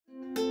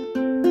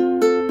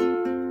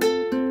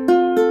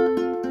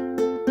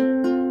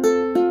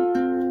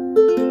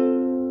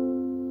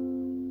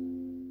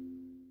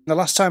the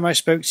last time I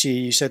spoke to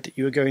you, you said that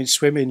you were going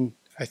swimming.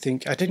 I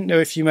think I didn't know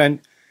if you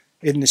meant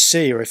in the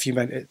sea or if you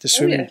meant the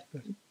swimming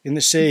in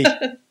the sea.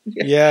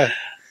 Yeah.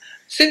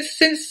 Since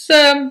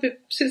the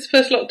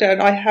first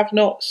lockdown, I have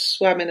not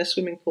swam in a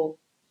swimming pool.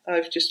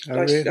 I've just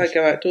Really? I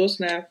go outdoors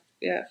now.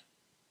 Yeah.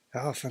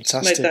 Oh, Just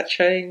fantastic. made that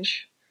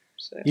change.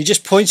 So. You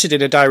just pointed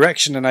in a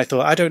direction, and I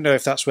thought, I don't know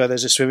if that's where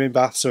there's a swimming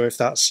baths or if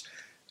that's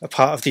a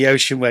part of the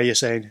ocean where you're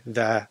saying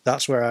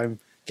that's where I'm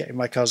getting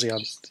my cosy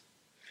on.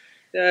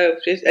 No,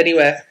 just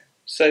anywhere.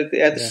 So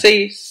the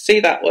sea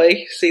that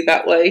way, sea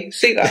that way,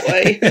 sea that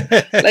way,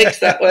 lakes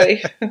that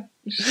way.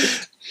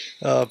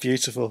 Oh,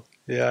 beautiful.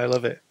 Yeah, I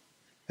love it.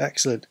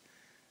 Excellent.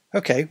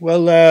 Okay,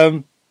 well,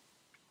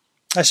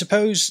 I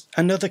suppose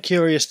another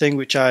curious thing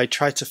which I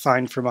try to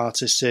find from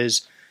artists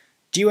is,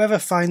 do you ever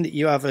find that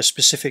you have a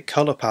specific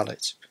colour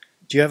palette?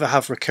 Do you ever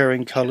have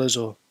recurring colours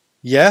or...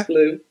 Yeah?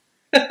 Blue.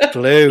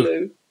 Blue.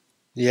 Blue.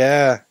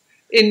 Yeah.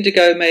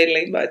 Indigo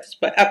mainly. It's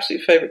my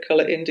absolute favourite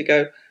colour,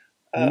 indigo.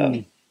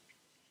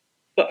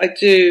 But I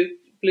do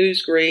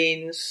blues,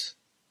 greens.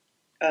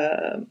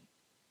 I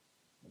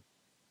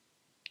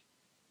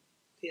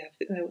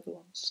think they were the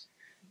ones.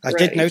 I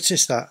did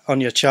notice that on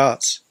your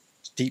charts.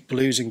 Deep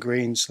blues and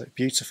greens, like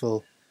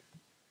beautiful.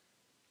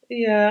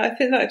 Yeah, I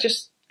think that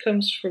just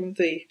comes from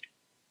the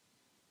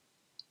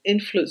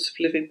influence of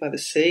living by the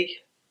sea,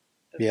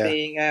 of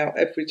being out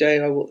every day.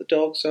 I walk the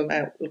dog, so I'm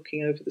out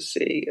looking over the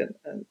sea,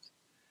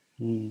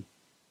 and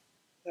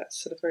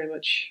that's sort of very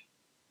much.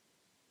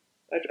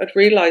 I'd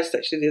realised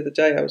actually the other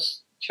day I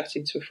was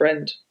chatting to a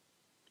friend,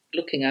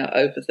 looking out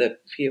over the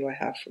view I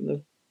have from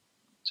the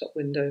top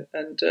window,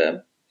 and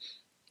it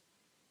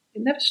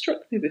never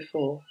struck me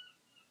before.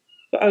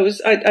 But I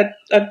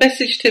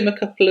messaged him a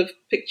couple of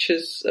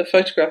pictures,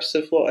 photographs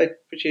of what I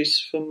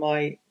produced for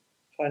my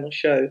final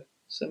show.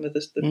 Some of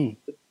the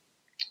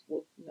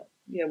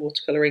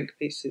watercolour ink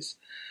pieces,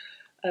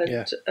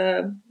 and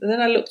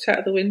then I looked out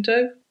of the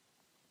window,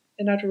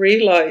 and I'd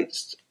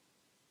realised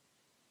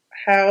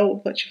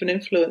how much of an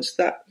influence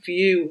that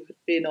view had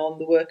been on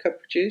the work I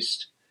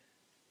produced.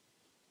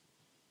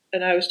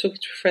 And I was talking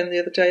to a friend the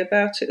other day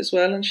about it as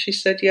well, and she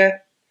said,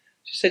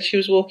 she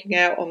was walking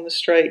out on the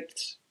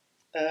straight,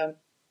 and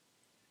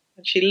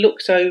she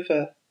looked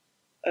over,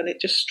 and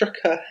it just struck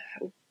her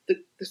how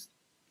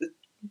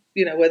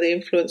where the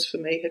influence for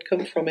me had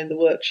come from in the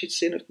work she'd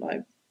seen of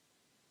mine,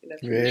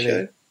 really?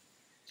 Show.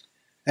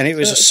 And it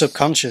was a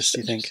subconscious,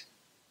 you think?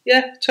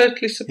 Yeah,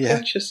 totally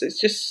subconscious. Yeah. It's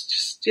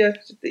just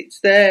it's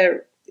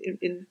there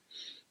in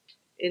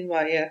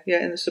my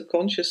in the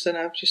subconscious, and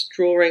I'm just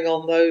drawing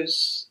on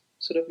those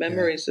sort of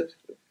memories of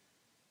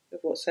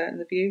what's out in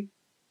the view.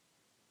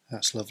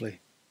 That's lovely.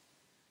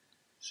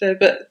 So,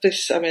 but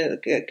this, I mean,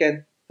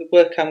 again, the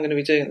work I'm going to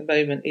be doing at the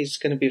moment is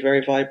going to be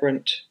very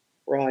vibrant,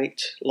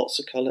 bright, lots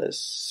of colours.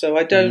 So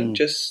I don't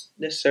just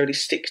necessarily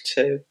stick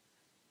to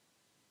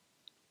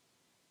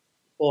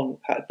one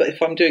pattern. But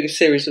if I'm doing a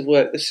series of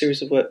work, the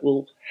series of work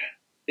will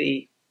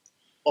be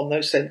on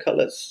those same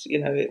colours.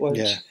 It won't.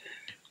 Yeah.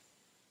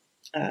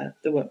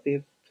 There won't be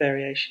a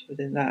variation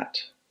within that.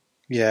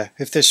 Yeah,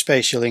 if there's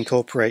space, you'll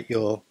incorporate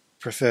your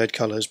preferred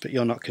colours, but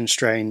you're not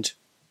constrained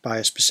by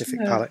a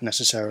specific palette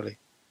necessarily.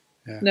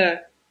 Yeah.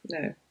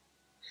 No.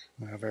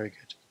 Oh, very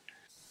good.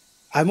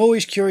 I'm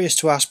always curious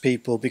to ask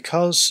people,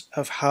 because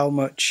of how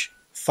much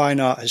fine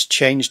art has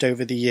changed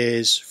over the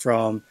years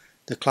from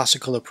the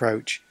classical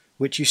approach,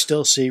 which you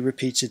still see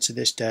repeated to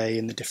this day,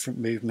 and the different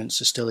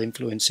movements are still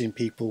influencing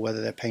people,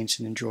 whether they're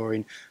painting and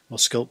drawing or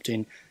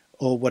sculpting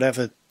or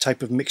whatever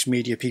type of mixed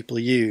media people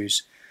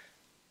use.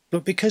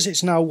 But because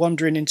it's now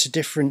wandering into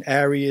different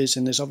areas,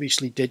 and there's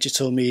obviously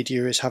digital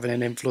media is having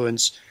an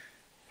influence,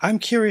 I'm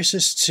curious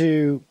as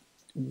to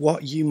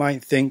what you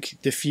might think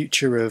the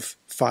future of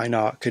fine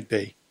art could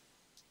be.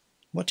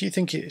 What do you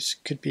think it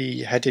could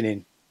be heading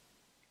in?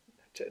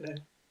 I don't know.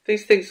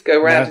 These things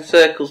go round in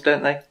circles,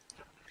 don't they?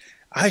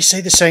 I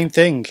say the same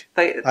thing.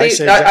 I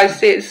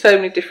see it in so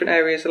many different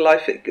areas of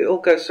life. It all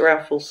goes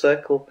around full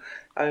circle.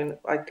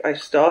 I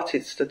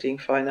started studying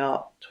fine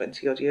art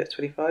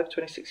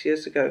 26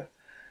 years ago,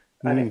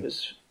 and it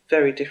was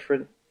very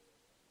different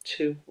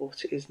to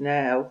what it is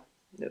now.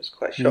 It was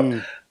quite a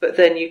shock. But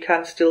then you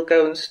can still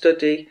go and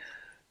study.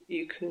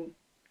 You can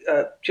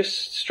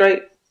just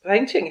straight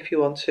painting if you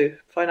want to.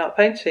 Fine art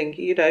painting,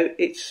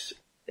 it's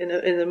in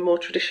a more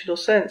traditional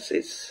sense.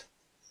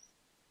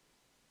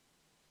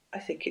 I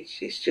think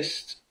it's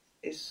just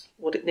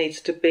what it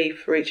needs to be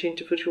for each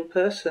individual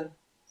person.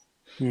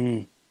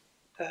 But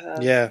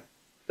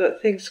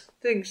things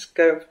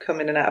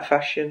come in and out of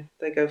fashion.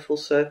 They go full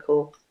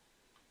circle.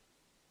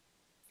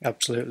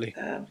 Absolutely.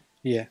 I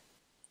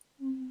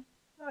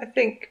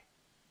think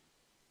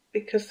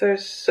because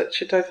there's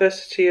such a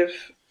diversity of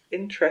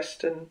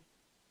interest, and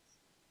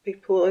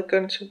people are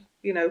going to,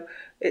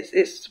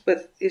 it's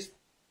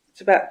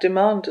about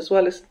demand as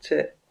well, isn't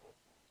it?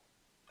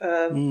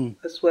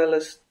 As well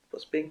as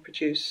what's being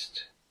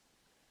produced.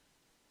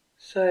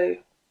 So,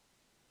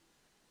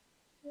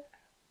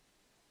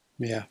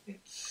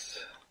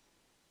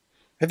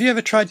 have you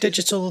ever tried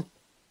digital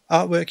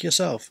artwork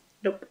yourself?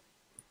 Nope.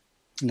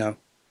 No.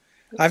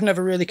 I've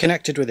never really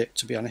connected with it,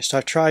 to be honest.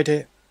 I've tried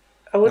it.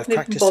 I wouldn't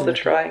even bother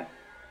trying.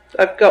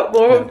 I've got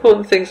more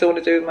important things I want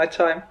to do with my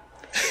time.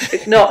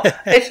 It's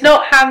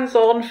not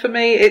hands-on for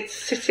me. It's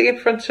sitting in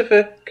front of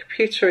a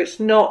computer. It's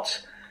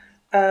not,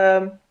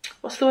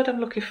 what's the word I'm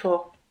looking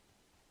for?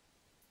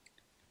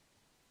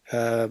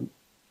 There's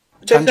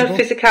no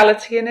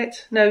physicality in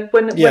it. No,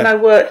 when I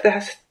work,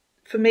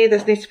 for me,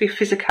 there needs to be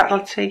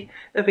physicality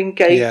of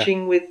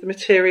engaging with the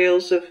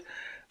materials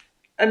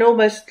and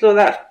almost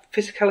that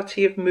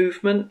physicality of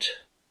movement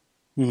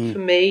for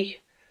me.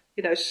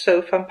 You know, so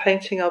if I'm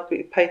painting, I'll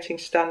be painting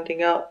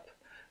standing up,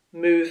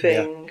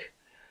 moving.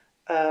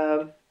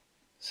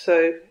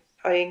 So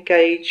I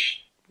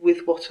engage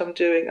with what I'm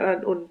doing,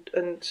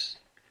 and to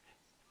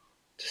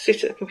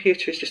sit at a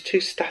computer is just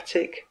too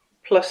static.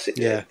 Plus,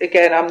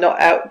 again, I'm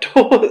not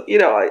outdoor. You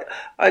know,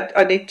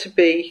 I need to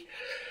be.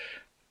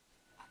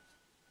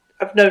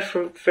 I've known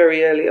from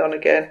very early on,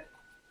 again,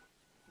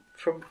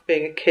 from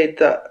being a kid,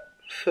 that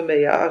for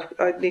me,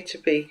 I need to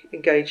be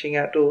engaging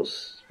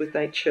outdoors with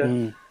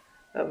nature.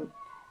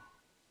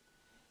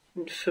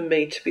 For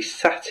me to be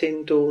sat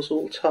indoors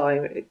all the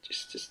time, it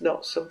just is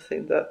not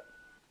something that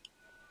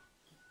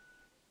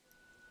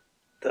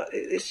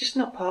it's just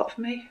not part of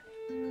me.